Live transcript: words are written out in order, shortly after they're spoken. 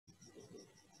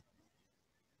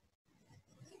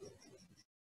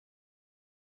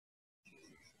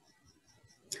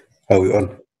Are we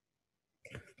on?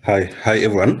 Hi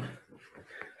everyone.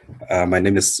 My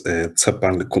name is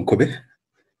Tshepang Lekhonkhobe.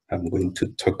 I'm going to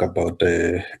talk about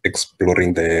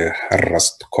exploring the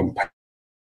Rust compiler.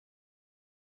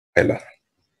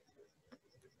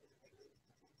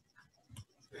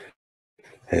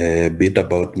 A bit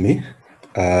about me.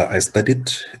 I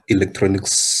studied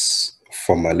electronics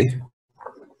formally.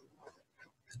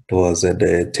 It was at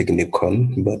a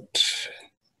Technicon, but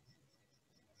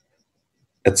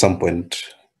at some point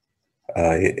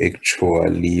I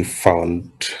actually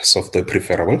found software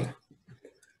preferable.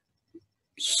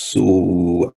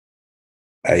 So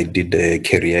I did a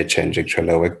career change. Actually,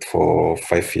 I worked for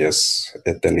 5 years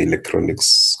at an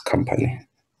electronics company.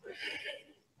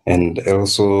 And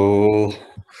also,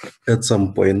 at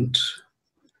some point,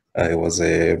 I was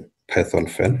a Python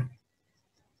fan.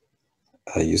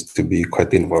 I used to be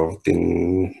quite involved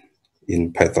in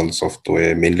Python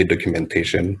software, mainly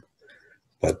documentation,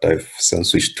 but I've since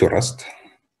switched to Rust.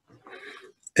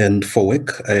 And for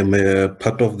work, I am a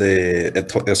part of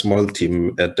a small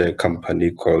team at a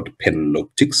company called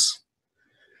Panoptics.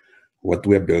 What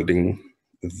we're building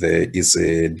there is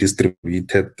a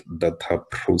distributed data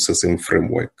processing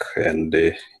framework, and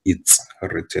it's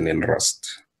written in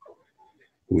Rust.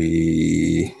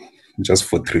 We, just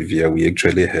for trivia, we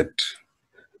actually had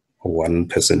one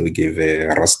person who gave a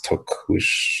Rust talk,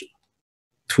 which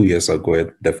 2 years ago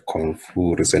at DevConf,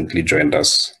 who recently joined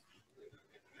us.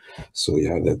 So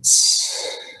yeah,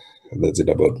 that's it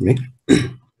about me.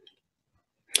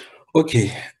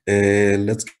 Okay,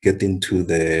 let's get into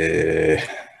the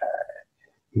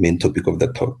main topic of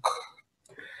the talk.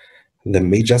 The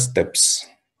major steps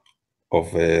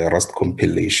of a Rust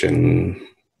compilation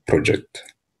project.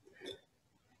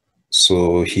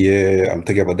 So here I'm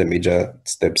talking about the major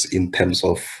steps in terms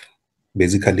of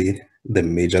basically the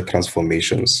major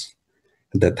transformations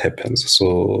that happens.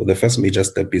 So the first major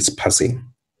step is parsing.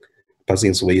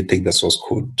 Parsing is where you take the source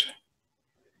code.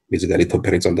 Basically it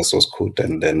operates on the source code,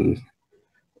 and then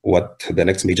what the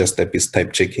next major step is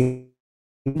type checking.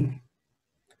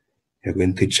 You're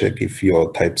going to check if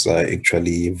your types are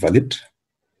actually valid.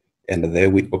 And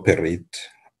there we operate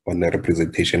on a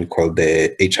representation called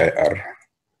the HIR,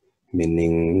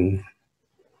 meaning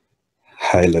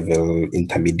high-level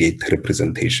intermediate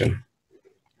representation.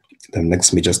 The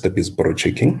next major step is borrow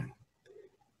checking.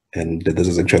 And this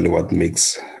is actually what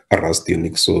makes Rust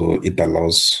unique. So it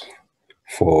allows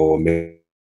for memory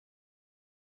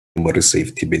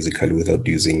safety, basically, without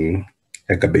using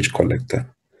a garbage collector.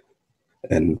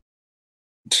 And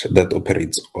that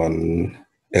operates on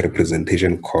a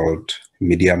representation called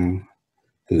medium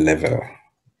level.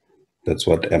 That's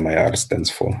what MIR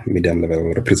stands for, medium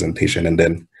level representation. And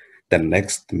then the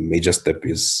next major step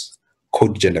is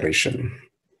code generation.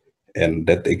 And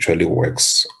that actually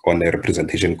works on a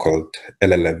representation called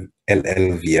LLVM-IR.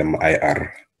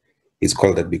 It's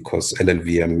called that because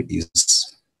LLVM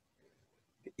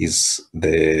is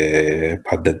the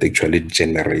part that actually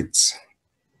generates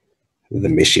the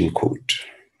machine code.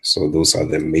 So those are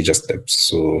the major steps.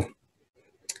 So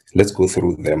let's go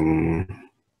through them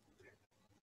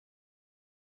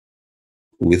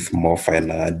with more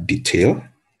finer detail.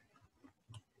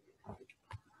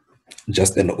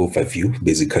 Just an overview,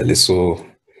 basically. So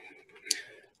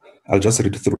I'll just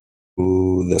read through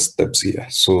the steps here.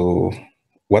 So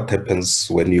what happens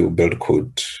when you build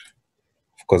code?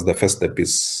 Of course, the first step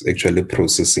is actually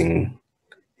processing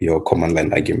your command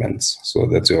line arguments. So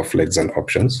that's your flags and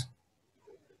options.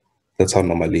 That's how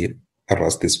normally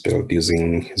Rust is built,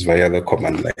 using via the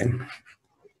command line.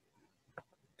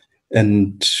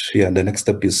 And yeah, the next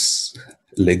step is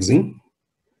legsing,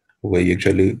 where you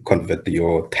actually convert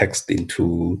your text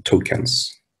into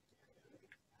tokens.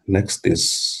 Next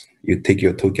is you take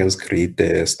your tokens, create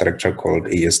a structure called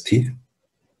AST,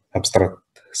 abstract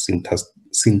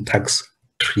syntax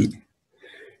tree.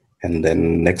 And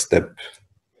then next step,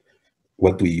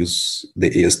 what we use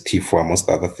the AST for, amongst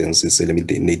other things, is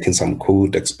eliminating some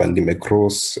code, expanding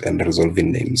macros, and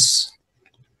resolving names.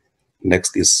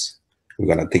 Next is we're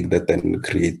going to take that and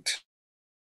create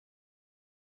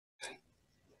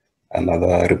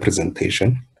another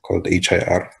representation called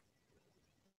HIR.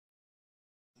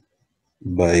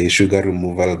 By sugar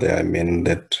removal, there I mean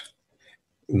that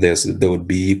there would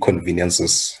be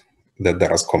conveniences that the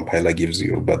Rust compiler gives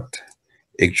you, but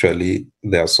actually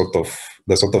they are sort of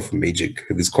magic.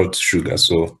 It's called sugar.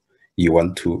 So you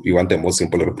want a more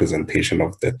simple representation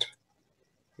of that.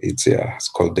 It's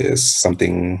called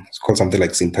something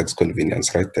like syntax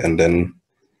convenience, right? And then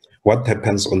what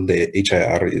happens on the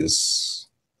HIR is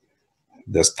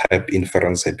there's type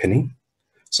inference happening.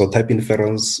 So type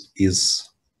inference is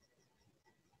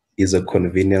is a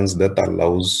convenience that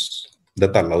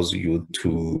allows you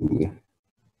to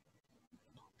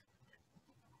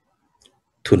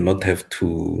not have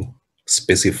to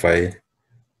specify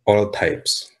all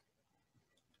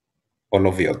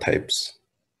of your types.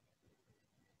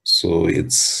 So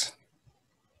it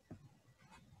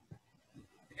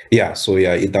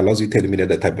allows you to eliminate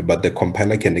the type, but the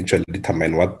compiler can actually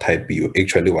determine what type you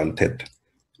actually wanted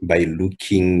by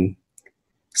looking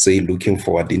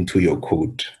forward into your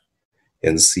code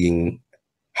and seeing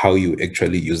how you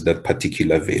actually use that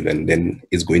particular value. And then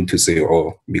it's going to say,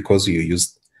 oh, because you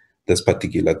used this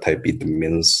particular type, it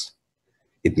means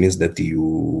that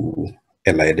you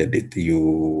elided it.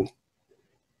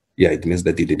 It means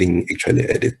that you didn't actually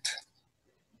edit.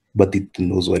 But it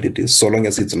knows what it is, so long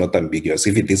as it's not ambiguous.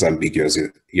 If it is ambiguous,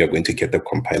 you're going to get a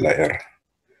compiler error.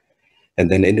 And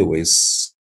then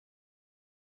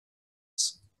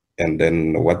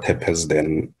what happens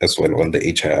then as well on the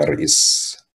HIR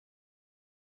is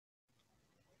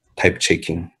type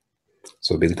checking.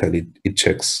 So basically it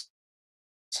checks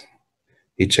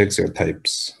your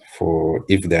types for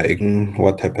if they're,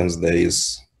 what happens there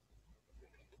is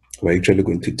we're actually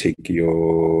going to take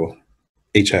your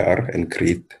HIR and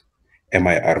create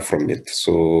MIR from it.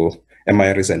 So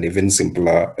MIR is an even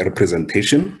simpler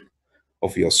representation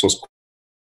of your source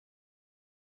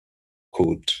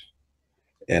code,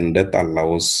 and that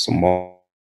allows more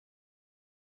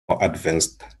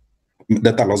advanced,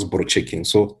 that allows borrow checking.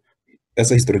 So as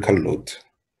a historical note,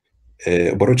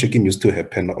 borrow checking used to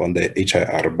happen on the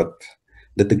HIR, but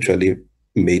that actually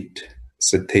made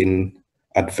certain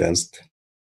advanced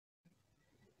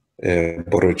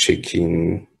borrow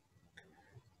checking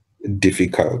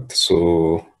difficult.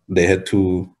 So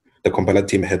the compiler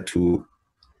team had to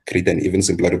create an even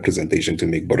simpler representation to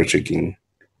make borrow checking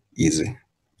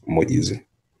more easy.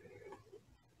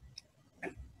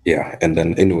 Yeah, and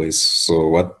then anyways, so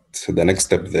what the next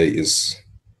step there is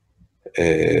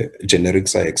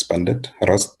generics are expanded.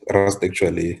 Rust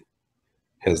actually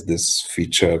has this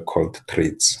feature called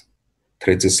traits.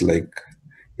 Traits is like,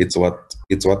 it's what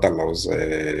allows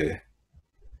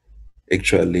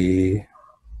actually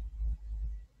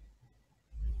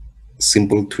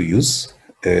simple to use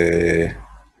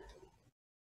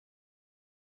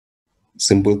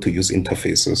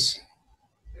interfaces.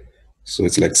 So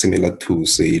it's like similar to,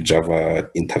 say, Java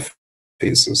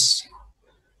interfaces.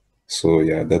 So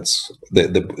yeah, that's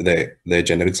the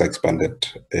generics are expanded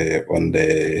on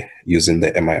using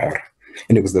the MIR.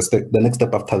 Anyways, the next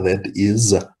step after that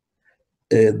is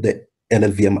the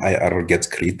LLVM IR gets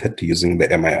created using the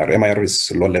MIR. MIR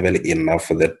is low level enough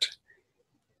that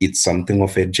it's something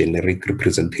of a generic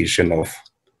representation of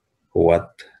what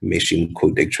machine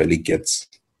code actually gets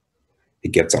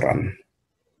run.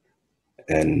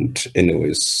 And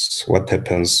anyways, what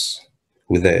happens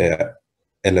with the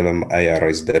LLVM IR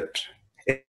is that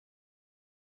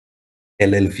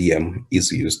LLVM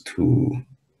uses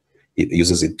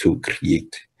it to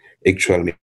create actual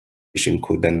machine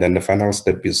code. And then the final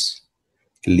step is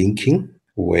linking,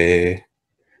 where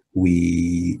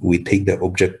we take the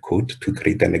object code to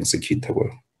create an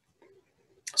executable.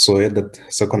 So at that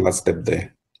second last step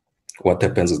there, what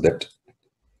happens is that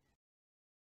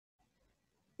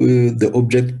the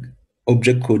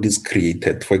object code is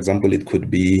created. For example, it could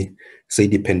be, say,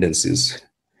 dependencies.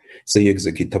 Say your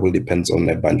executable depends on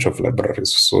a bunch of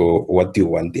libraries. So what you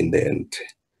want in the end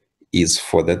is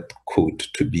for that code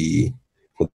to be,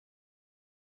 for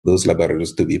those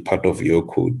libraries to be part of your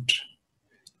code.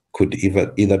 Could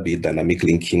either be dynamic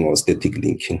linking or static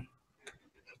linking.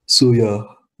 So yeah,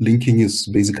 linking is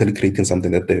basically creating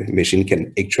something that the machine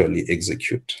can actually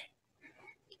execute.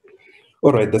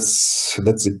 All right, that's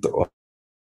it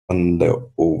on the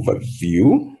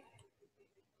overview.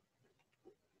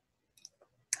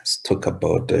 Let's talk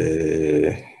about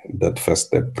that first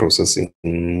step, processing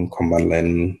command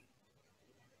line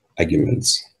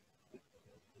arguments.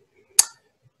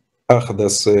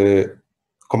 There's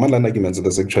command line arguments.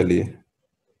 There's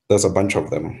a bunch of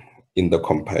them in the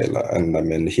compiler, and I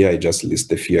mean here I just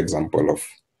list a few examples of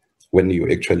when you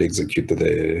actually execute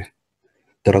the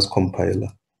Rust compiler.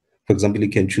 For example, you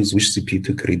can choose which CPU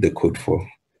to create the code for.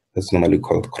 That's normally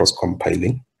called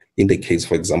cross-compiling. In the case,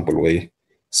 for example, where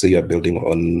say you're building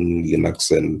on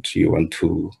Linux and you want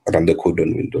to run the code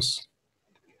on Windows.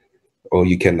 Or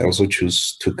you can also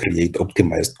choose to create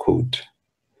optimized code.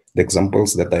 The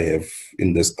examples that I have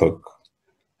in this talk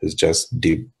is just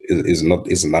is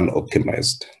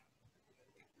non-optimized.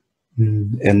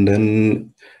 And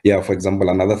then, yeah, for example,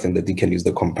 another thing that you can use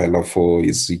the compiler for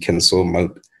is you can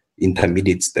solve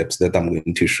intermediate steps that I'm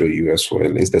going to show you as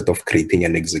well, instead of creating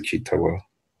an executable.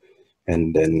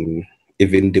 And then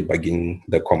even debugging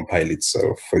the compile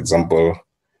itself. For example,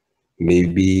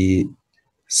 maybe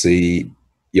say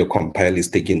your compile is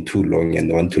taking too long and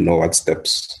you want to know what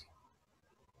steps,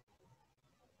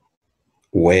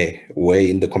 where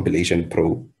in the compilation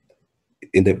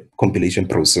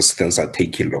process things are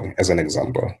taking long, as an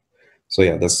example. So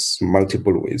yeah, there's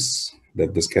multiple ways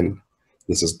that this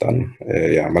is done.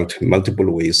 Yeah,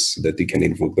 multiple ways that you can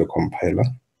invoke the compiler.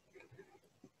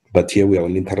 But here we are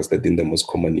only interested in the most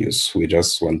common use. We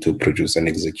just want to produce an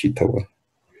executable.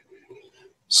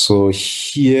 So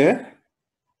here,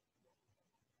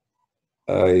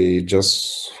 I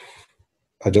just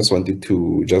wanted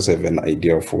to just have an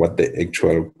idea of what the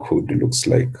actual code looks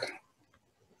like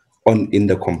in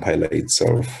the compiler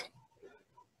itself.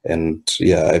 And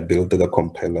yeah, I built the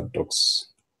compiler docs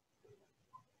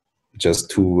just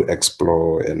to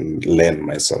explore and learn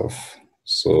myself.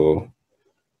 So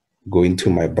go into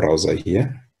my browser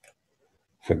here.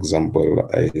 For example,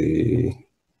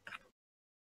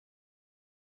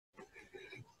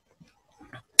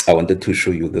 I wanted to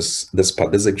show you this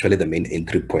part. This is actually the main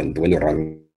entry point when you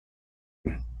run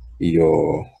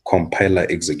your compiler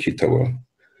executable.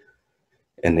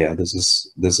 And yeah, this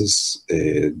is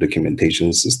a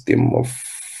documentation system of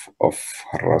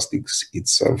Rust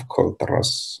itself called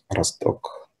Rustdoc.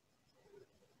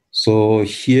 So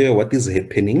here, what is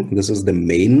happening? This is the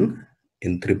main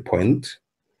entry point.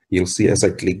 You'll see as I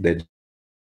click that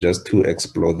just to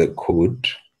explore the code.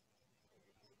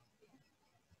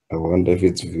 I wonder if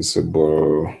it's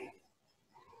visible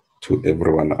to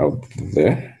everyone out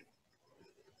there.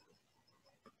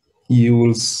 You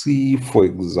will see, for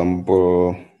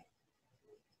example,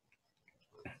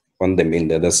 on the main,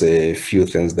 there's a few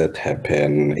things that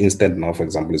happen. Instant now, for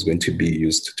example, is going to be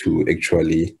used to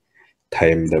actually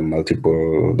time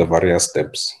the various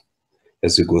steps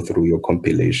as you go through your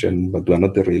compilation, but we're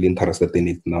not really interested in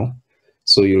it now.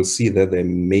 So you'll see that the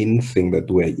main thing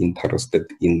that we're interested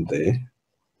in there,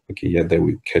 okay, yeah, there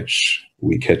we catch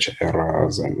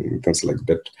errors and things like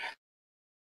that.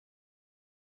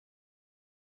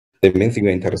 The main thing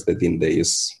we're interested in there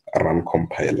is run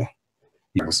compiler.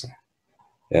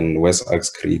 And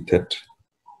WSAX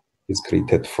is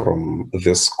created from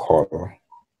this call.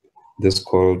 This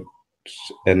called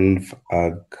env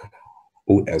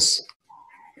os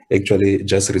actually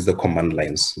just reads the command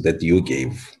lines that you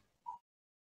gave.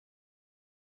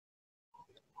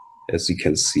 As you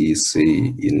can see, say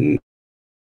in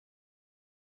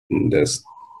the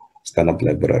standard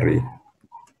library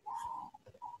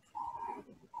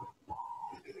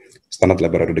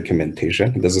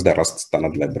documentation. This is the Rust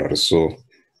standard library. So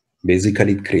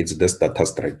basically it creates this data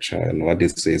structure, and what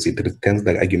it says, it returns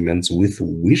the arguments with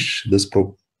which this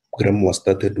program was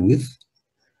started with,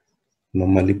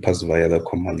 normally passed via the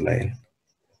command line.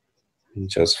 And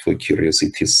just for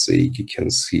curiosity's sake, you can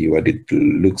see what it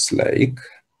looks like.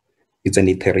 It's an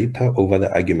iterator over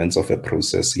the arguments of a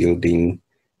process, yielding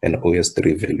an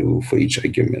OS3 value for each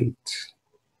argument.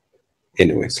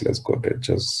 Anyways, let's go back,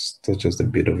 just a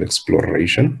bit of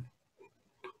exploration.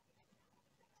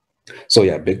 So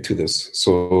yeah, back to this.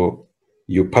 So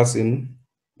you pass in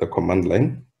the command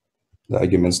line, the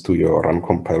arguments to your run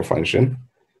compile function,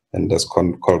 and there's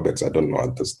callbacks. I don't know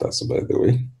what this does, by the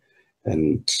way.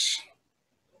 And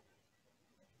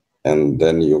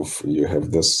then you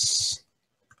have this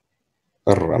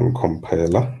run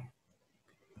compiler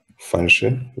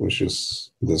function, which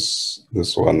is this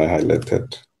one I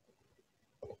highlighted,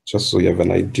 just so you have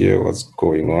an idea what's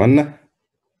going on.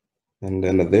 And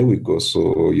then there we go.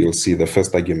 So you'll see the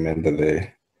first argument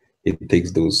there. It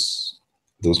takes those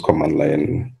command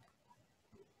line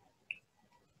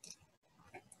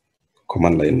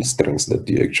strings that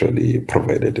you actually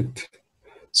provided it.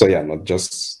 So yeah,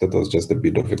 that was just a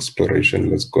bit of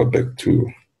exploration. Let's go back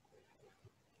to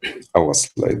our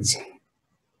slides.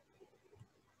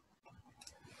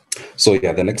 So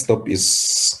yeah, the next stop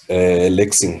is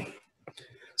lexing.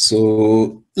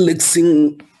 So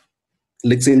lexing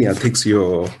yeah, takes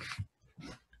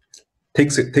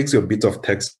your bit of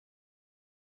text,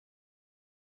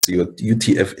 your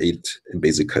UTF-8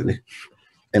 basically,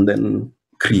 and then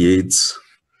creates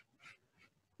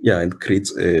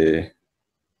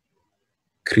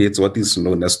what is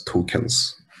known as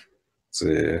tokens.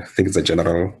 I think it's a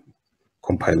general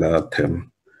compiler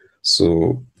term.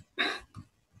 So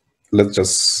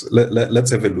let's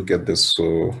have a look at this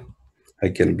so I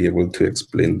can be able to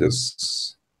explain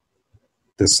this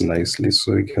nicely,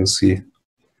 so you can see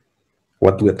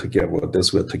what we're talking about.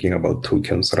 We're talking about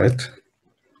tokens, right?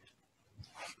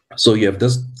 So you have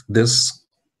this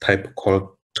type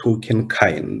called token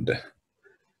kind.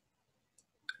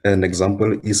 An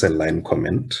example is a line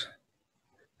comment.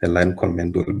 a line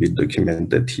comment will be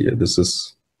documented here. This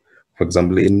is, for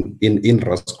example, in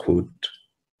Rust code,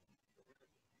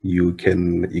 you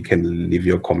can leave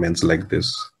your comments like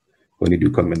this. When you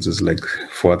do comments, it's like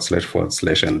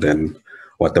 // and then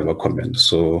whatever comment.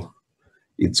 So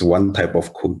it's one type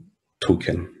of code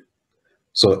token.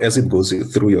 So as it goes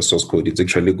through your source code, it's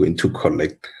actually going to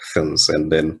collect things,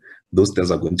 and then those things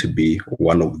are going to be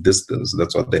one of these things.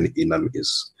 That's what an enum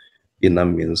is.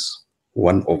 Enum means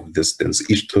one of these things.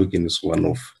 Each token is one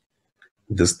of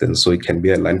these things. So it can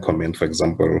be a line comment, for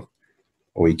example,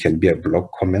 or it can be a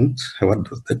block comment. What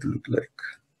does that look like?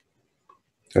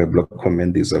 A block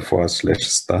comment is a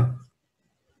 /*,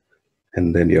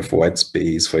 and then you have white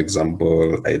space, for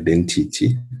example,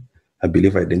 identity. I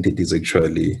believe identity is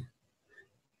actually,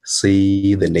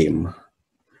 say, the name.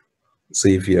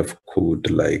 Say if you have code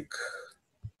like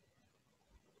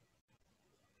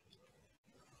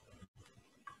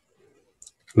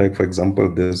for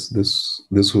example,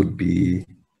 this would be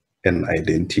an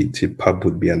identity, pub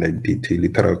would be an identity,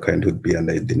 literal kind would be an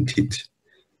identity.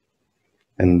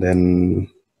 And then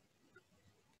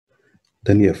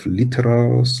you have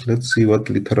literals. Let's see what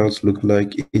literals look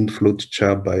like. In float,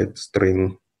 char, byte,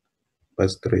 string, by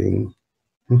string.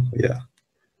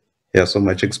 Yeah, so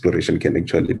much exploration can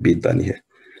actually be done here.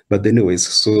 But anyways,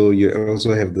 so you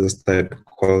also have this type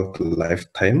called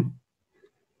lifetime.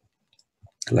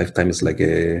 Lifetime is like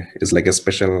a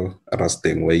special Rust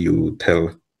thing where you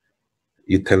tell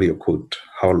your code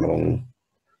how long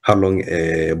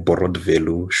a borrowed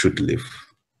value should live.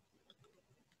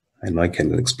 I know I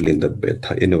can explain that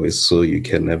better. Anyways, so you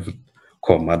can have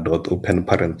comma dot open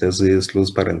parenthesis,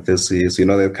 close parenthesis,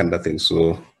 that kind of thing.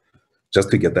 So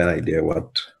just to get an idea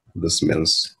what this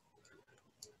means,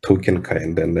 token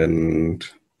kind, and then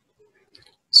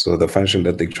so the function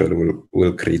that actually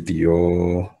will create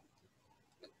your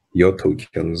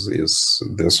tokens is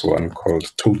this one called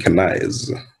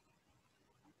tokenize.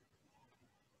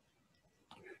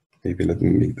 Maybe let me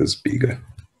make this bigger.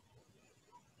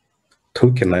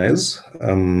 Tokenize.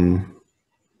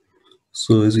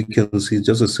 So as you can see,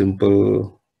 just a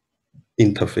simple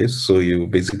interface. So you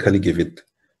basically give it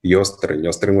your string.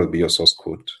 Your string will be your source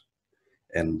code.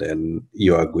 And then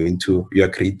you are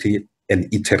creating an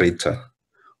iterator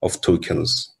of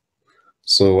tokens.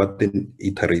 So what an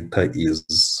iterator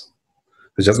is,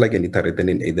 it's just like an iterator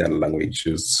in either language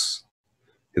is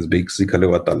basically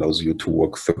what allows you to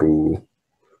walk through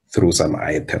some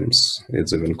items.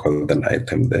 It's even called an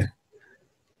item there.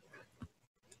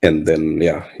 And then,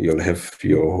 yeah, you'll have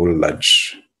your whole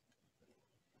large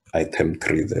item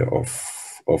tree there of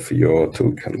your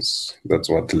tokens. That's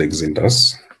what Lexin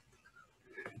does.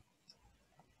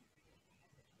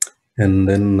 And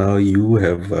then now you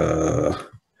have,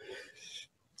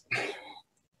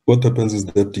 what happens is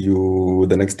that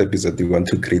the next step is that you want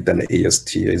to create an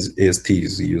AST. AST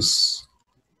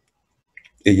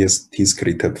is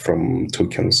created from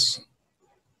tokens.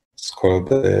 It's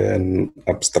called an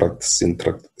abstract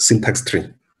syntax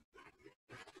tree.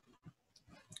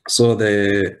 So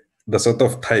the sort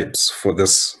of types for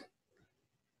this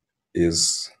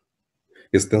is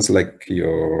things like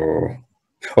the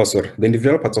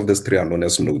individual parts of this tree are known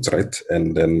as nodes, right?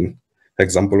 And then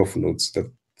example of nodes,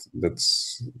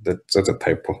 that's a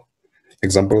typo.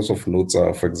 Examples of nodes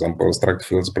are, for example, struct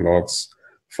fields, blocks,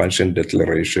 function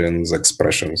declarations,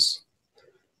 expressions.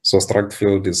 So struct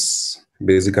field is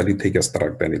basically take a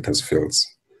struct and it has fields,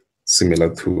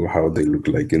 similar to how they look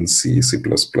like in C, C++.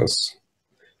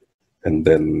 And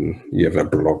then you have a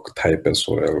block type as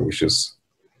well, which is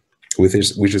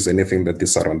anything that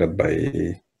is surrounded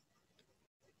by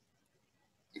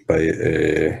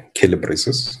curly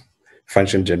braces.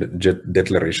 Function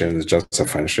declaration is just a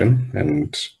function,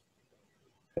 and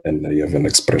you have an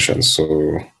expression.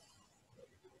 So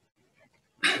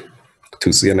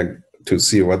to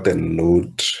see what a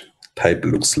node type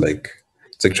looks like,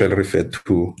 it's actually referred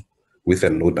to with a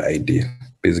node ID,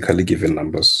 basically given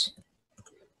numbers.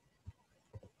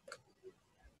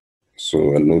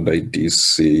 So a node ID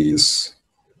says,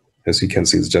 as you can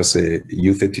see, it's just a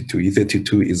U32.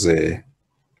 U32 is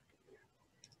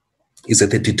a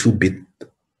 32-bit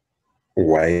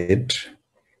wide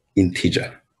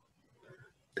integer.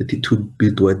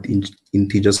 32-bit wide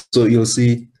integer. So you'll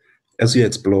see, as you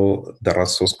explore the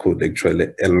Rust source code, actually,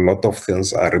 a lot of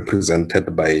things are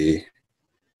represented by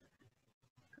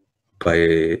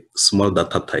small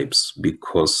data types,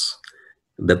 because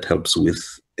that helps with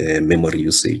memory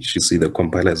usage. You see, the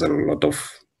compiler has a lot of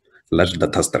large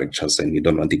data structures, and you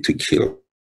don't want it to kill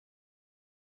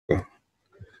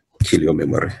your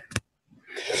memory.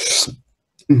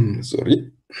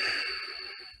 Sorry.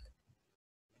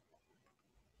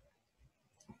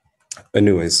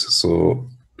 Anyways, so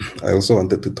I also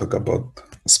wanted to talk about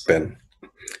span.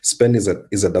 Span is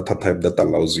a data type that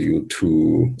allows you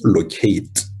to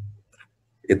locate.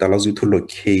 It allows you to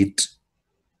locate.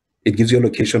 It gives you a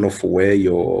location of where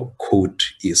your code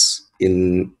is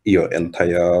in your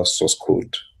entire source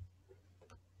code,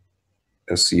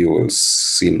 as you will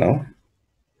see now.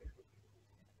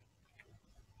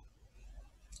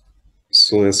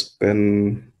 So a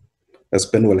span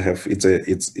will have it's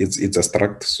a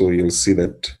struct. So you'll see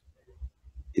that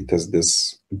it has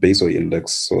this base or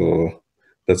index. So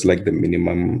that's like the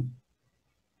minimum.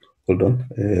 Hold on.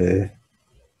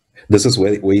 This is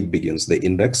where it begins, the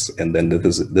index, and then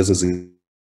this is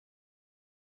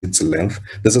its length.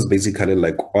 This is basically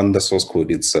like on the source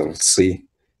code itself. Say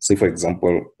for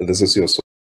example, this is your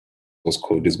source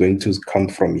code. It's going to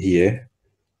count from here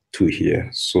to here.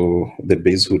 So the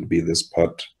base would be this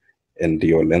part, and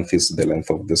your length is the length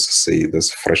of this, say,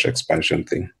 this fresh expansion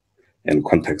thing. And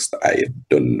context, I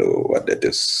don't know what that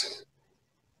is.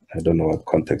 I don't know what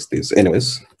context is.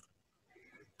 Anyways,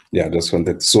 yeah, just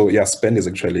wanted. So yeah, span is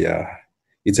actually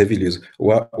it's heavily used.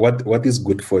 What is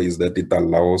good for is that it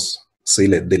allows, say,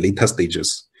 like the later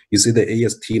stages. You see, the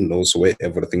AST knows where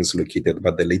everything is located,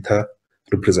 but the later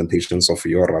representations of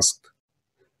your Rust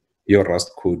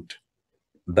code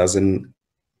doesn't.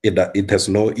 It has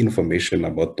no information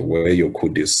about where your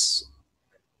code is,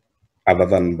 other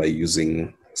than by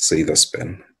using, say, the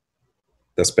span.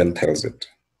 The span tells it,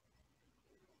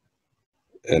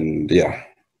 and yeah.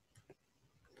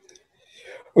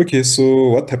 Okay, so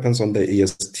what happens on the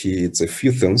AST? It's a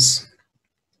few things.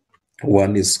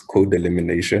 One is code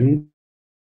elimination.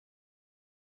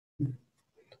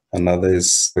 Another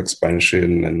is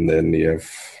expansion, and then you have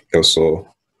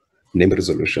also name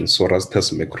resolution. So Rust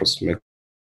has macros.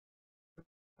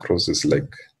 Macros is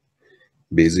like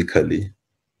basically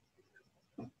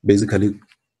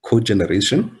code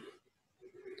generation,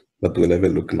 but we'll have a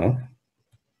look now.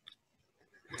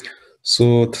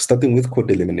 So starting with code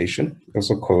elimination,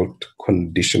 also called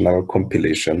conditional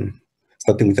compilation.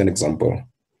 Starting with an example.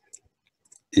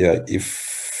 Yeah,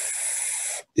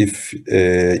 if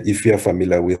you are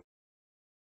familiar with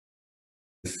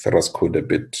Rust code a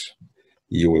bit,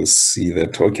 you will see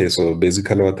that, okay, so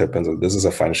basically what happens is this is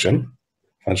a function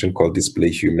called display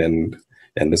human,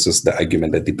 and this is the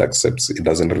argument that it accepts. It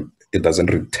doesn't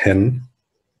return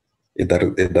a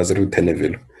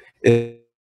value.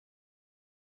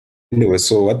 Anyway,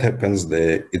 so what happens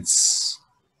there, it's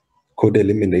code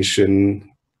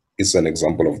elimination is an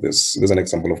example of this. There's an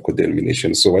example of code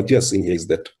elimination. So what you're seeing here is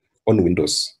that on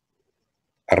Windows,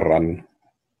 run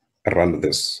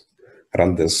this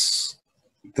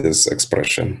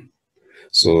expression.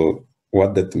 So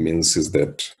what that means is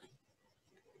that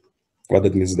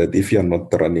if you're not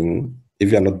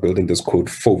building this code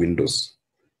for Windows,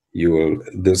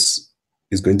 this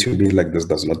is going to be like this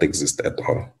does not exist at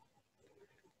all.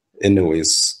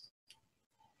 Anyways,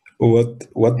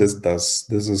 what this does,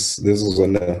 this is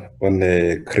on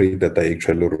a crate that I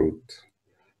actually wrote,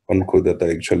 on code that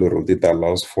I actually wrote. It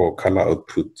allows for color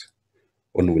output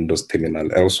on Windows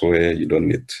terminal. Elsewhere, you don't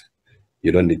need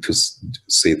to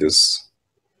say this.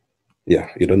 Yeah,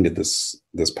 you don't need this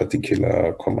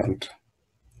particular command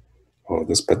or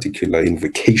this particular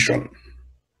invocation.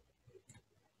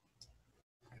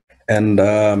 And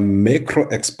macro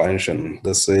expansion,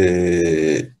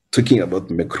 talking about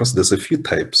macros, there's a few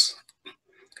types.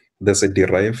 There's a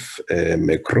derive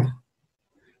macro.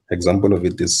 Example of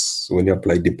it is when you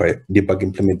apply debug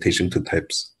implementation to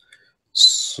types.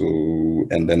 So,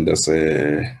 and then there's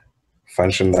a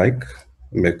function like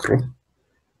macro.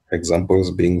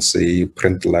 Examples being, say,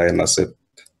 print line accept.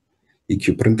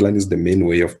 EQ print line is the main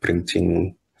way of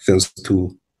printing things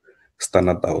to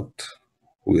standard out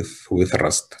with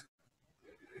Rust.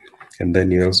 And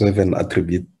then you also have an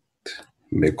attribute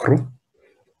macro,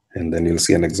 and then you'll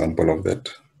see an example of that.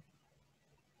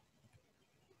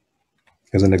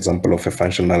 Here's an example of a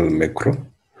functional macro.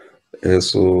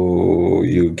 So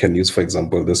you can use, for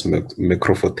example, this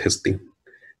macro for testing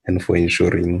and for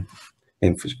ensuring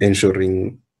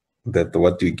that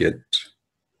what you get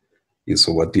is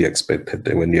what you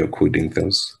expected when you're coding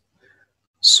things.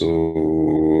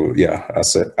 So yeah,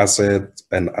 asset,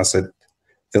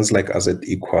 things like asset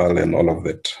equal and all of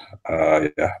that,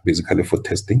 yeah, basically for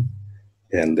testing,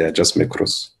 and they're just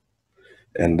macros.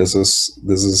 And this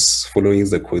is following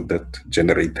the code that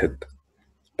generated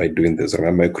by doing this.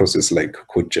 Remember, macros is like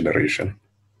code generation.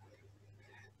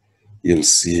 You'll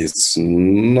see it's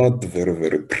not very,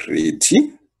 very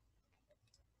pretty.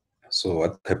 So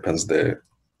what happens there,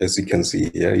 as you can see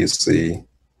here, you see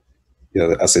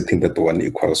you're asserting that 1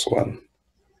 equals 1.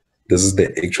 this is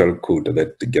the actual code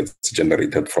that gets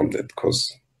generated from that, because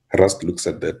Rust looks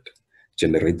at that,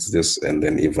 generates this, and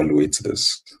then evaluates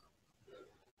this.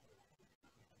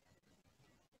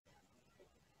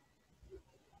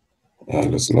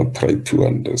 Let's not try to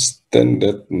understand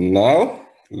that now.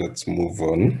 Let's move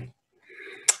on.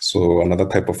 So another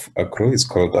type of macro is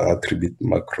called the attribute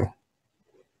macro.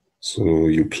 So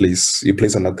you place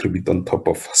an attribute on top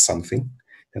of something,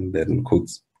 and then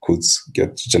codes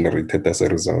get generated as a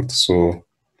result. So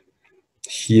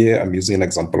here I'm using an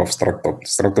example of struct_opt.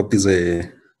 Struct_opt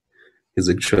is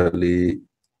actually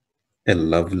a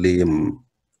lovely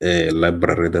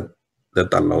library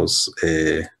that allows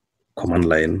a command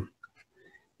line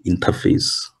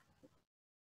interface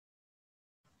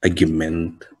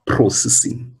argument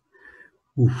processing.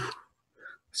 Oof,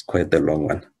 it's quite a long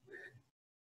one.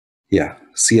 Yeah,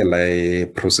 CLI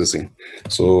processing.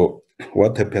 So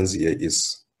what happens here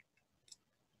is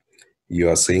you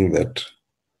are saying that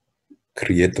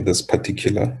create this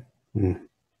particular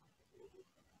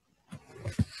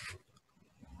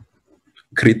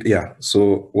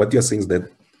So what you're saying is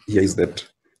that here is that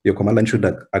your command line should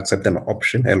accept an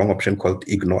option, a long option called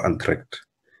ignore untracked.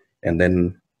 And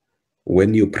then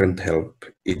when you print help,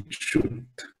 it should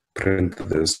print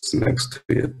this next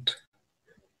to it,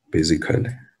 basically.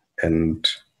 And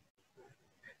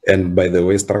by the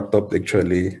way, struct_opt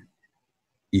actually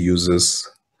uses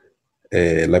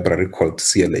a library called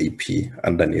CLAP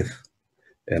underneath.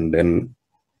 And then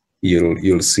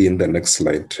you'll see in the next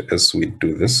slide as we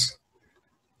do this,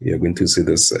 you're going to see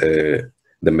this, the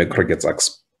macro gets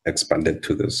expanded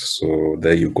to this. So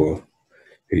there you go.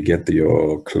 You get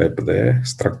your clap there,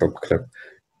 struct_opt clap.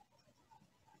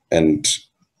 And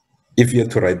if you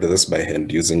had to write this by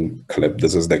hand using clap,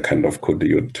 this is the kind of code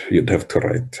you'd have to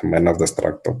write, minus the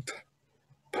struct_opt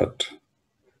part.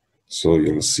 So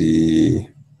you'll see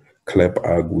clap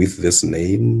arg with this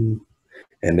name,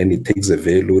 and then it takes a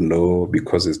value no,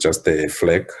 because it's just a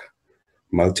flag,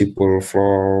 multiple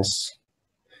false,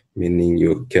 meaning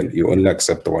you only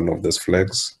accept one of those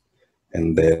flags,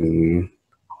 and then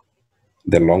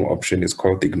the long option is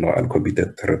called ignore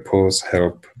uncommitted repos,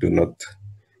 help, do not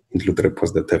include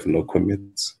repos that have no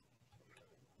commits.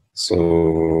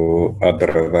 So I'd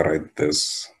rather write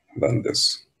this than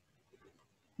this.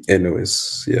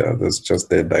 Anyways, yeah, that's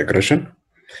just a digression.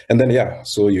 And then, yeah,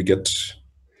 so you get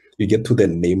to the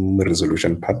name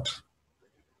resolution part.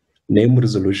 Name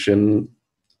resolution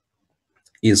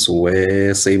is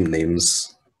where same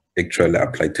names actually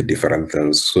apply to different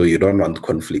things. So you don't want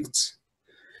conflicts.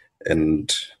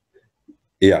 And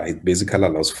yeah, it basically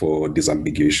allows for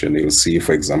disambiguation. You'll see,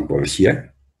 for example,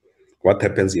 here, what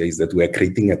happens here is that we're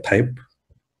creating a type,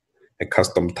 a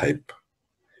custom type,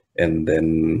 and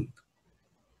then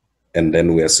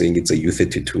we are saying it's a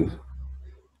U32.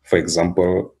 For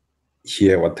example,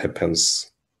 here what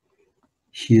happens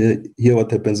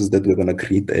is that we're going to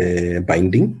create a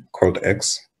binding called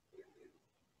X,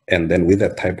 and then with a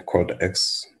type called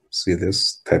X, see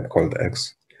this type called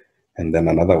X, and then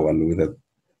another one with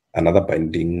another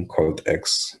binding called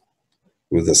X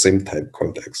with the same type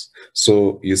called X.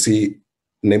 So you see,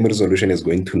 name resolution is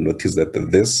going to notice that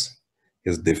this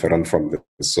is different from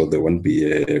this, so there won't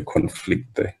be a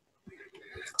conflict there.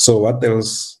 So what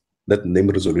else that name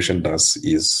resolution does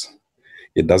is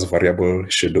it does variable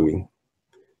shadowing.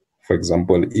 For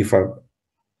example, if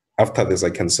after this I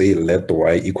can say let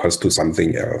y equals to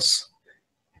something else,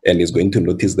 and it's going to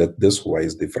notice that this y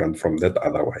is different from that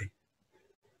other y.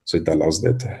 So it allows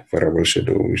that variable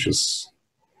shadowing,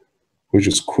 which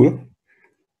is cool.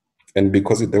 And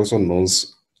because it also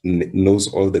knows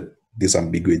all the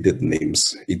disambiguated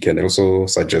names, it can also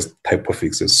suggest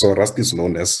typofixes. So Rust is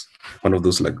known as one of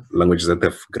those languages that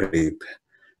have great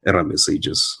error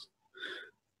messages.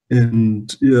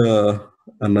 And yeah,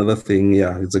 another thing,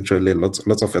 yeah, it's actually lots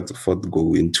of effort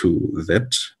go into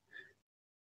that,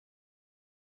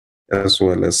 as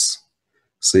well as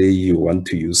say you want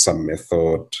to use some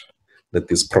method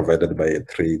that is provided by a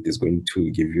trait, is going to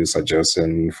give you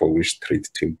suggestion for which trait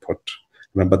to import.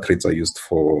 Remember, traits are used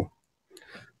for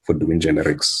doing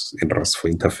generics in Rust, for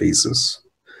interfaces,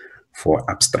 for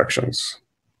abstractions.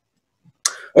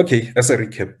 Okay, as a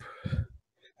recap,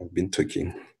 I've been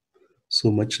talking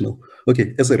so much now.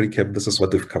 Okay, as a recap, this is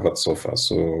what we've covered so far.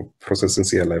 So processing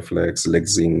CLI flags,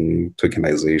 lexing,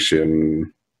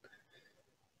 tokenization,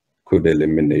 code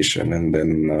elimination, and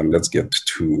then let's get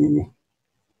to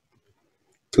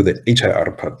the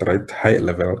HIR part, right? High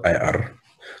level IR.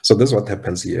 So this is what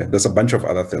happens here. There's a bunch of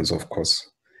other things, of course,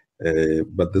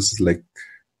 but this is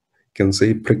can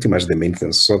say pretty much the main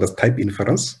things. So there's type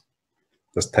inference,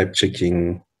 there's type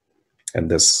checking,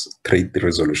 and there's trait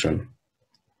resolution.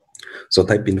 So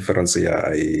type inference,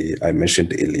 yeah, I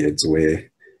mentioned earlier, it's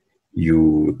where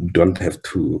you don't have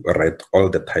to write all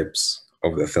the types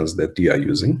of the things that you are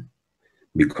using,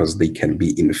 because they can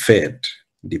be inferred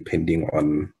depending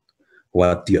on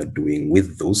what you are doing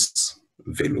with those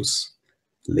values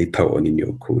later on in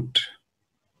your code.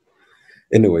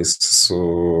 Anyways,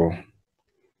 so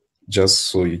just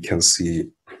so you can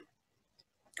see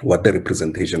what the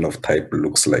representation of type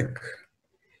looks like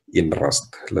in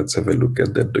Rust, let's have a look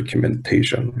at the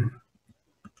documentation.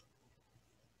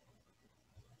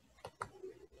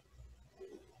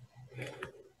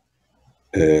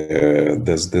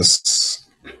 There's this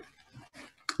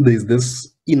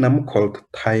enum called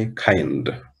kind.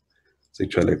 It's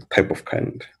actually a type of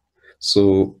kind.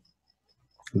 So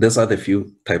these are the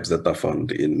few types that are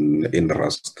found in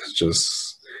Rust.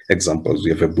 Just examples.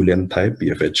 You have a Boolean type, you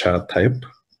have a char type,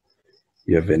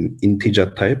 you have an integer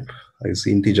type. I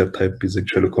see integer type is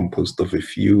actually composed of a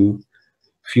few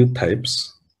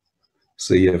types.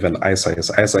 So you have an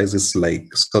isize. Isize is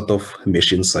like sort of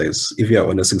machine size. If you are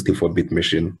on a 64-bit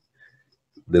machine,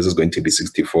 this is going to be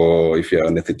 64. If you're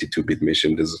on a 32-bit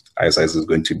machine, this isize is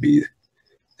going to be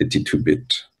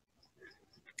 32-bit.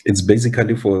 It's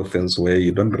basically for things where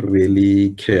you don't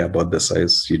really care about the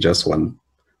size. You just want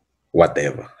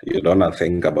whatever. You don't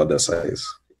think about the size.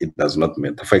 It does not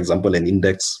matter. For example, an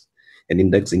index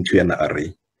into an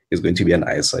array is going to be an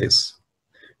isize,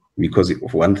 because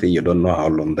for one thing, you don't know how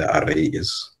long the array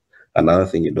is. Another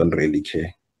thing, you don't really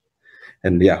care.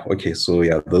 And yeah, okay, so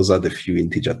yeah, those are the few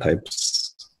integer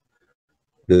types.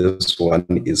 This one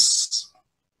is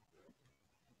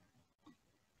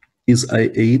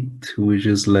I8, which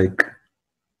is like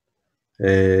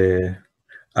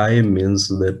I means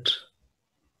that,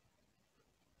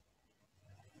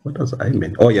 what does I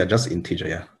mean? Oh yeah, just integer,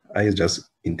 yeah. I is just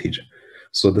integer.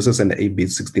 So this is an 8-bit,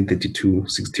 1632,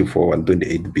 64, and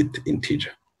 28-bit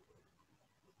integer.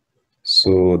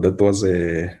 So that was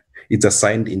it's a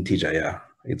signed integer, yeah.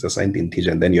 It's a signed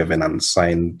integer, and then you have an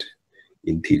unsigned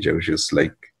integer, which is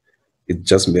like, it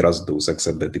just mirrors those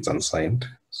except that it's unsigned.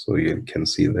 So you can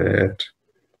see that.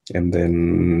 And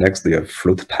then next we have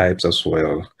float types as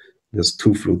well. There's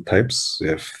 2 float types.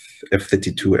 You have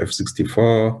F32,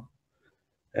 F64,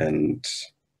 and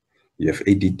you have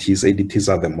ADTs. ADTs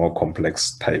are the more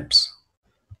complex types.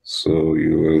 So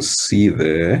you will see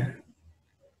there.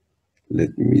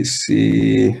 Let me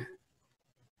see.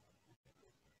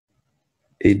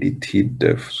 ADT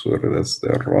def, sorry, that's the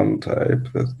wrong type.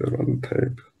 That's the wrong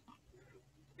type.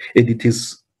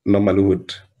 ADTs normally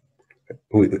would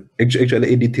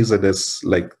actually ADTs are this,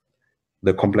 like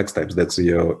the complex types. That's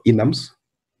your enums.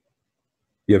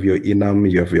 You have your enum,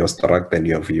 you have your struct, and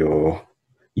you have your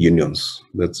unions.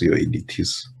 That's your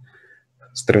ADTs.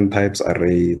 String types,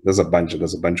 array. There's a bunch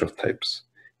of types.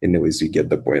 Anyways, you get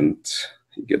the point.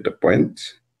 You get the point.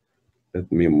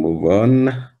 Let me move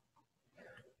on.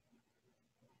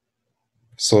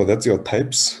 So that's your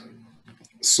types.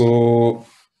 So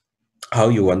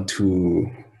how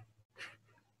to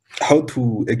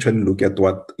actually look at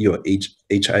what your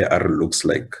HIR looks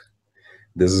like.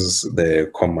 This is the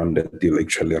command that you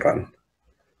actually run.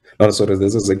 No, sorry,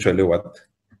 this is actually what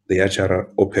the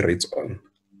HIR operates on.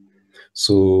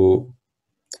 So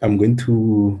I'm going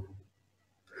to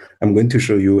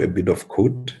show you a bit of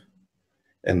code,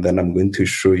 and then I'm going to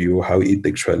show you how it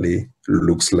actually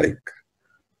looks like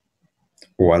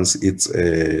once it's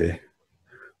a,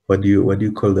 what do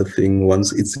you call the thing,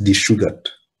 once it's desugared.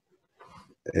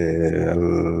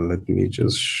 Let me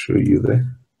just show you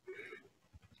there.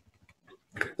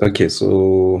 Okay,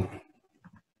 so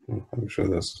I'm sure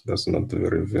that's not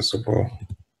very visible.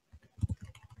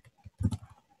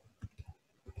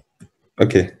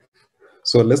 Okay,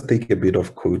 so let's take a bit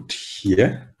of code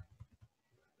here.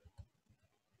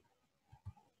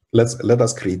 Let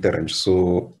us create a range.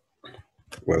 So,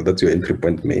 well, that's your entry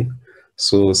point main.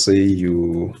 So say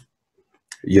you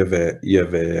have a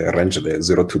range there,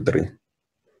 0 to 3.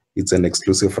 It's an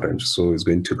exclusive range, so it's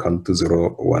going to count to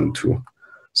 0, 1, 2.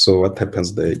 So what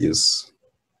happens there is,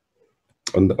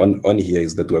 on here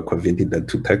is that we're converting that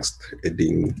to text,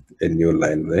 adding a new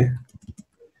line there,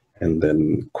 and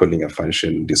then calling a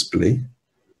function display.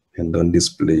 And on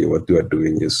display, what we are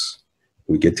doing is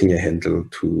we're getting a handle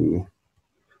to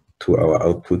our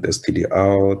output std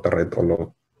out, write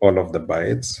all of the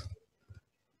bytes,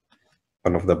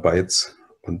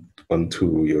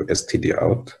 onto your std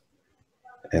out.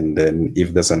 And then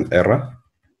if there's an error,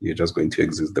 you're just going to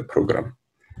exit the program.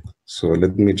 So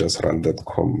let me just run that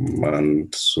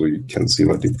command so you can see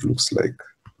what it looks like.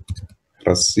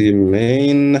 Rasi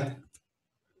main,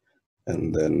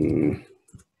 and then,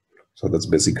 so that's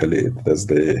basically it. That's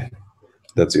the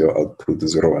That's your output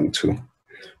 0, 1, 2.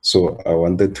 So I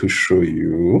wanted to show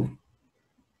you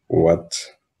what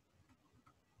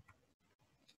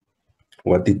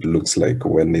it looks like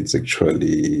when it's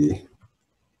actually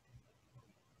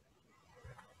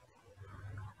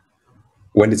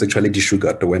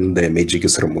desugared, when the magic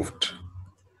is removed.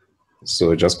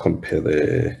 So just compare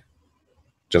them.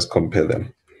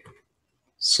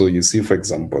 So you see, for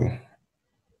example,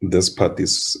 this part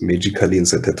is magically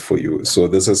inserted for you. So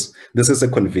this is a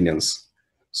convenience.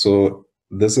 So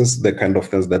this is the kind of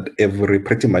things that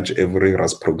pretty much every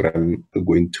Rust program is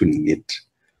going to need.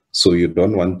 So you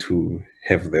don't want to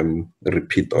have them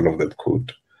repeat all of that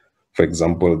code. For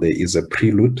example, there is a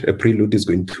prelude. A prelude is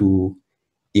going to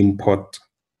import,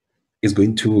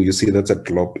 you see that's a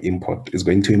glob import, is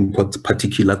going to import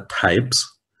particular types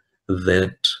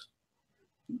that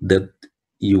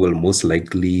you will most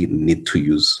likely need to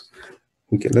use.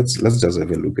 Okay, let's just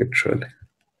have a look actually.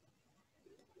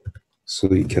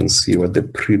 So you can see what the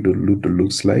prelude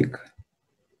looks like.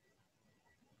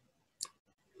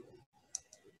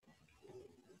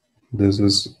 This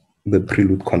is the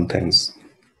prelude contents.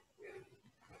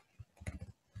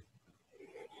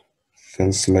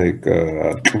 Things like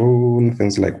clone,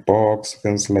 things like box,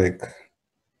 things like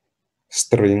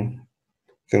string,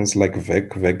 things like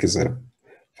vec. Vec is a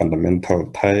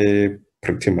fundamental type,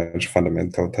 pretty much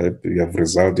fundamental type. You have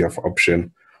result, you have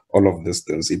option, all of these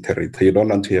things, iterator. You don't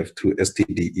want to have to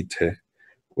std iter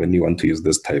when you want to use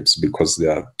these types because they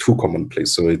are too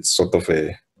commonplace. So it's sort of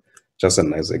just a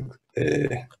nice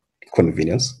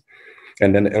convenience.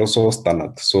 And then also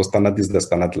standard. So standard is the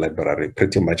standard library.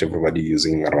 Pretty much everybody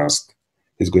using Rust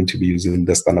is going to be using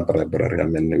the standard library. I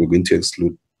mean, we're going to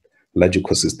exclude large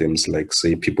ecosystems like,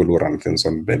 say, people who run things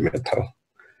on bare metal.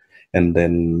 And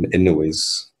then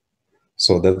anyways,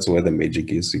 so that's where the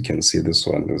magic is. You can see this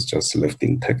one is just left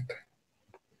intact.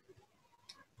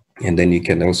 And then you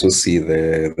can also see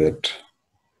there that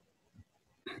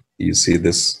you see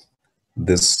this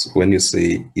when you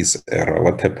say is error,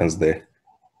 what happens there?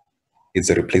 It's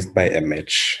replaced by a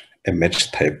match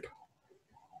type.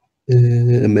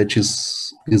 A match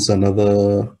is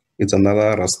another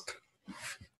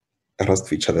Rust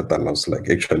feature that allows like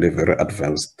actually very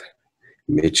advanced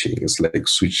matching. It's like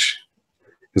switch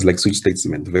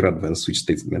statement, very advanced switch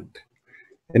statement.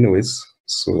 Anyways,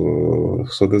 so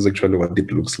that's actually what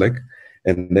it looks like.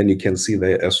 And then you can see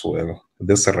there as well,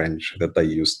 this range that I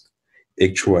used,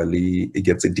 actually it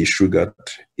gets desugared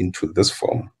into this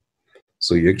form.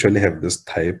 So you actually have this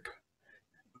type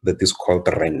that is called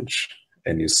range.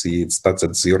 And you see it starts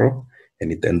at 0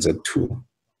 and it ends at 2.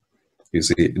 You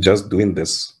see, just doing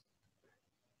this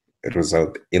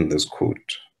result in this code.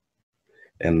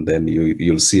 And then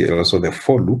you'll see also the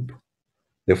for loop.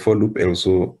 The for loop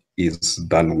also is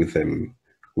done with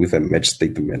a match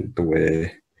statement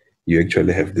where you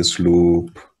actually have this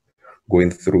loop going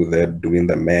through there, doing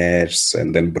the match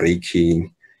and then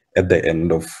breaking at the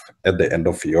end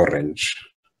of your range.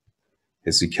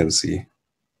 As you can see,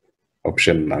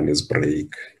 option none is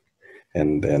break.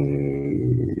 And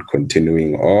then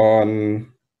continuing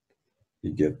on,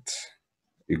 you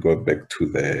go back to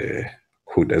the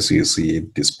code as you see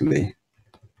it display.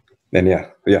 And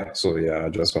so I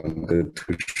just wanted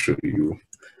to show you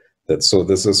that. So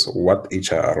this is what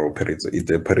HIR operates.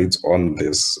 It operates on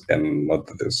this and not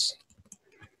this.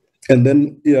 And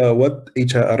then what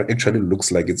HIR actually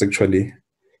looks like, it's actually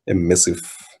a massive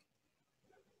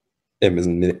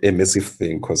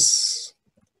thing, because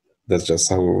that's just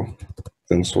how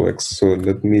things work. So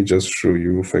let me just show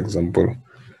you, for example,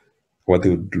 what it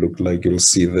would look like. You'll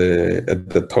see at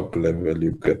the top level,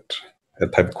 you get a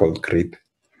type called crate.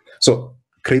 So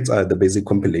crates are the basic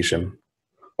compilation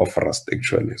of Rust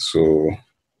actually. So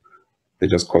they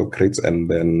just call crates, and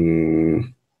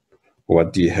then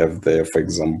what you have there, for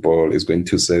example, is going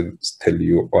to tell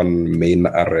you on main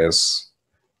rs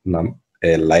line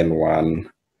 1,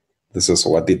 this is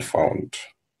what it found.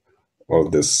 All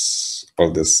this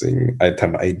thing,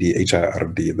 item ID,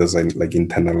 HIRD, those are like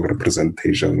internal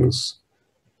representations.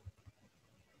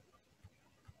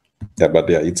 Yeah, but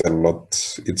it's a lot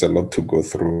to go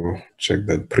through. Check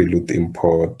that prelude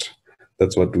import.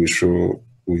 That's what we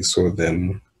saw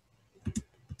then.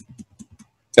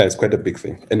 Yeah, it's quite a big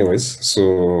thing. Anyways,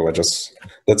 so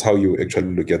that's how you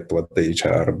actually look at what the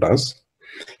HIR does.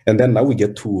 And then now we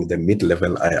get to the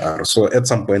mid-level IR. So at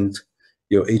some point,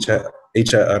 your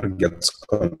HIR gets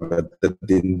converted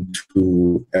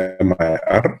into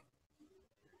MIR.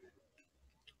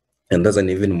 And that's an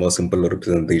even more simple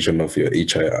representation of your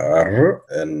HIR.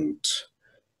 And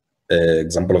an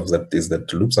example of that is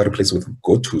that loops are replaced with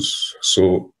gotos.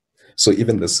 So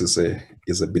even this is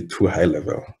a bit too high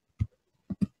level.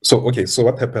 So, okay, so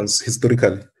what happens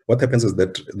historically? What happens is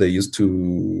that they used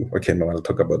to, okay, no, I'll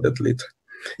talk about that later.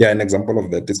 Yeah, an example of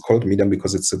that is called medium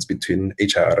because it sits between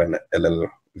HIR and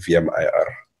LLVMIR.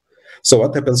 So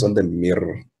what happens on the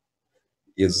mirror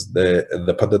is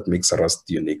the part that makes Rust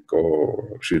unique,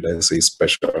 or should I say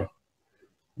special.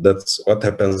 That's what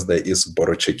happens there is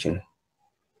borrow checking.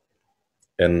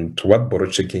 And what borrow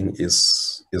checking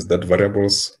is that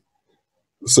variables,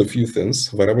 so a few things,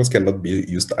 variables cannot be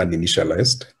used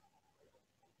uninitialized,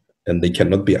 and they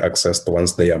cannot be accessed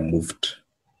once they are moved,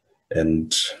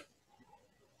 and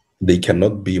they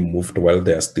cannot be moved while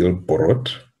they are still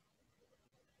borrowed.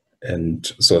 And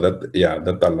so that, yeah,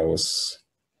 that allows,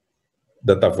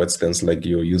 that avoids things like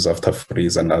your use after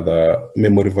freeze and other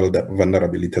memory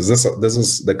vulnerabilities. This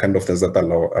is the kind of things that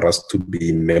allow us to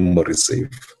be memory safe.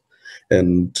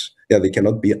 And yeah, they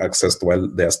cannot be accessed while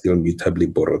they are still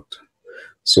mutably borrowed.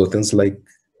 So things like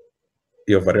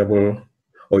your variable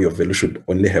or your value should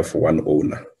only have one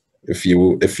owner. A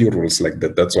few rules like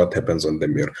that, that's what happens on the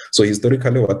mirror. So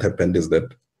historically what happened is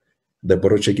that the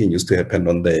borrow checking used to happen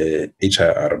on the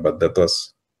HIR, but that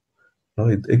was, no,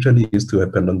 it actually used to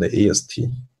happen on the AST.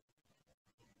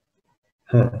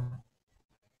 Huh.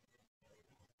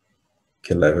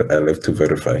 Okay, I'll have to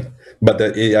verify.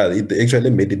 But yeah, it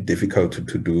actually made it difficult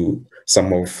to do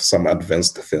some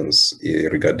advanced things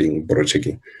regarding borrow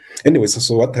checking. Anyway,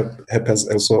 so what happens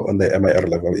also on the MIR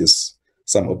level is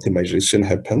some optimization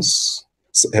happens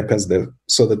there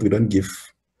so that we don't give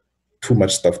too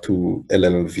much stuff to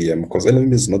LLVM, because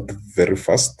LLVM is not very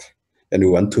fast and we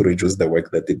want to reduce the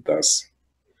work that it does.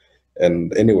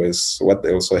 And anyways, what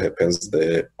also happens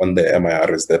on the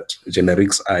MIR is that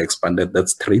generics are expanded,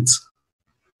 that's traits.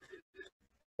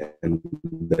 And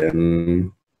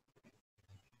then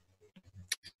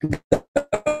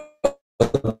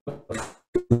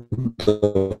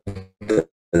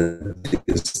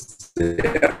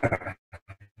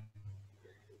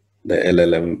the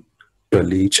LLM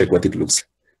really check what it looks like.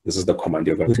 This is the command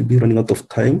you're going to be running out of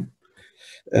time.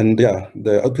 And yeah,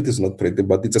 the output is not pretty,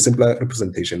 but it's a simpler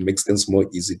representation, makes things more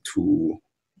easy to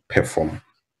perform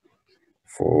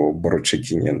for borrow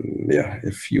checking and yeah,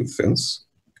 a few things.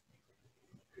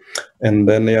 And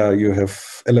then yeah, you have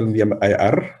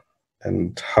LLVMIR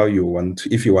and how you want,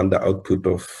 if you want the output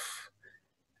of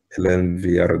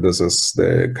LLVR, this is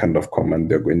the kind of command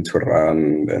they're going to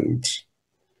run, and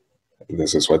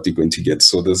this is what you're going to get.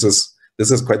 So this is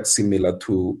quite similar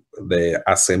to the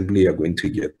assembly you're going to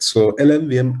get. So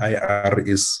LLVMIR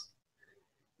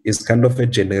is kind of a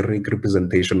generic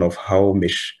representation of how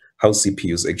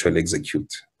CPUs actually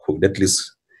execute code, at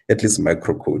least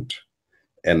microcode.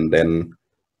 And then,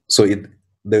 so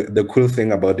the cool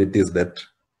thing about it is that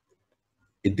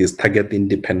it is target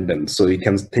independent. So you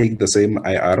can take the same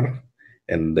IR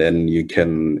and then you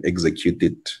can execute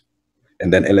it.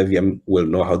 And then LLVM will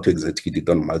know how to execute it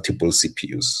on multiple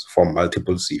CPUs, for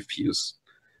multiple CPUs.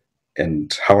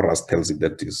 And how Rust tells it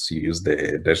that is you use the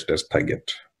 --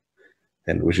 target,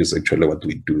 and which is actually what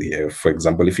we do here. For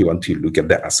example, if you want to look at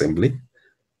the assembly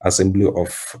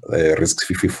of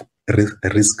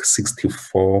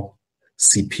RISC-64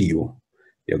 CPU,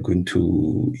 you're going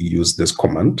to use this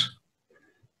command,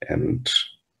 and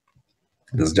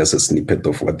there's just a snippet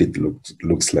of what it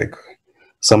looks like.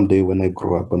 Someday when I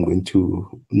grow up, I'm going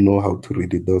to know how to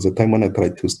read it. There was a time when I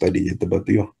tried to study it, but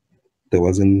there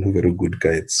wasn't very good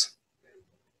guides.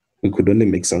 We could only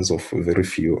make sense of very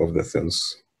few of the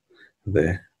things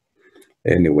there.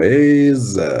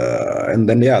 Anyways, and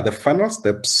then yeah, the final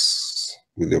steps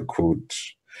with your code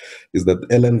is that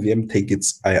LLVM take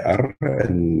its IR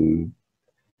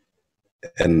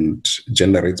and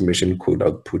generates machine code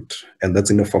output, and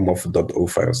that's in the form of .o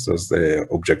files, those the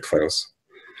object files.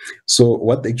 So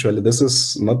what actually, this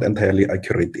is not entirely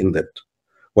accurate in that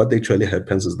what actually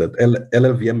happens is that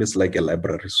LLVM is like a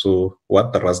library. So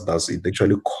what the Rust does, it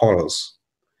actually calls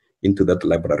into that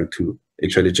library to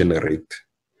actually generate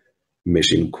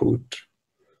machine code.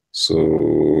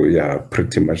 So yeah,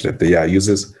 pretty much that. Yeah, it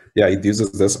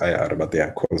uses this IR, but yeah,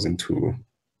 calls into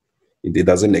it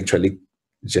doesn't actually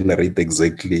generate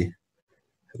exactly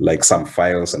like some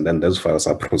files, and then those files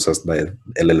are processed by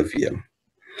LLVM.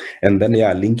 And then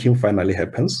yeah, linking finally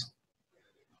happens,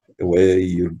 where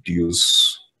you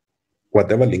use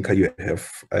whatever linker you have.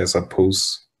 I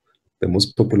suppose the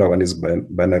most popular one is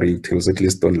binary utils, at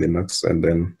least on Linux, and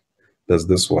then there's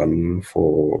this one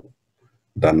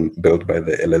built by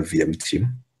the LLVM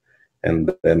team.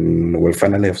 And then we'll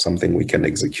finally have something we can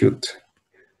execute.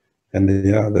 And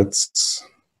yeah, that's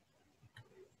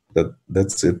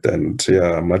it. And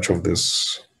yeah, much of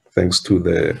this thanks to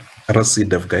the RC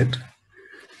dev guide.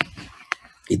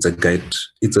 It's a guide.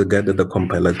 It's a guide that the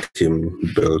compiler team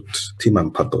built. Team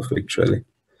I'm part of actually,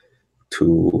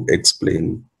 to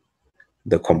explain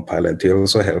the compiler. They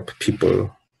also help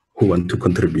people who want to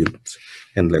contribute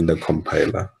and learn the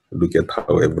compiler, look at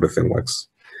how everything works.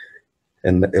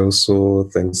 And also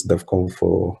thanks DevConf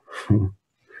for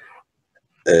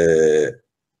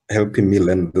helping me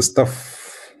learn the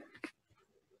stuff.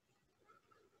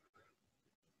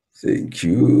 Thank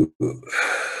you.